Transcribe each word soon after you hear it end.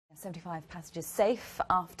75 passengers safe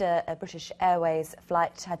after a British Airways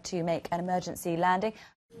flight had to make an emergency landing.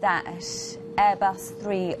 That Airbus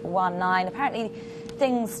A319, apparently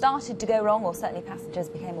things started to go wrong, or certainly passengers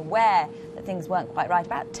became aware that things weren't quite right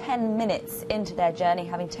about 10 minutes into their journey,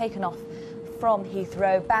 having taken off from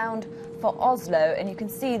Heathrow bound for Oslo. And you can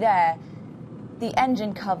see there the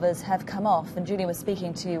engine covers have come off, and Julian was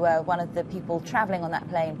speaking to one of the people travelling on that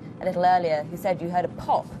plane a little earlier, who said you heard a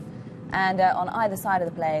pop and on either side of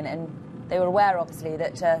the plane, and they were aware obviously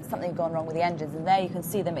that something had gone wrong with the engines, and there you can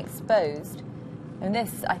see them exposed. And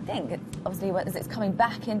this, I think, obviously as it's coming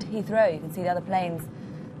back into Heathrow, you can see the other planes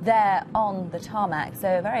there on the tarmac.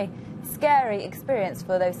 So a very scary experience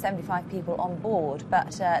for those 75 people on board,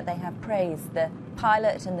 but they have praised the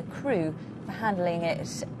pilot and the crew for handling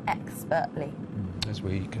it expertly. As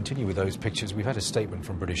we continue with those pictures, we've had a statement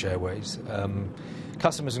from British Airways.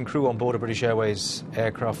 Customers and crew on board a British Airways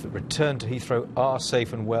aircraft that returned to Heathrow are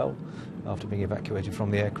safe and well after being evacuated from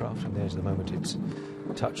the aircraft. And there's the moment it's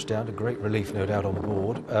touched down. A great relief, no doubt, on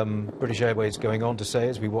board. British Airways going on to say,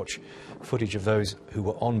 as we watch footage of those who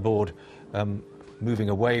were on board moving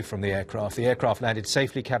away from the aircraft landed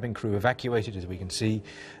safely, cabin crew evacuated, as we can see,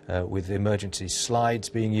 with emergency slides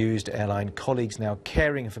being used, airline colleagues now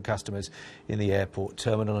caring for customers in the airport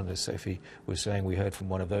terminal. And as Sophie was saying, we heard from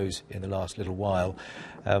one of those in the last little while.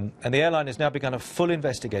 And the airline has now begun a full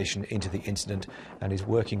investigation into the incident and is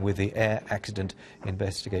working with the Air Accident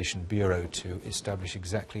Investigation Bureau to establish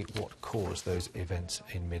exactly what caused those events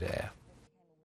in mid-air.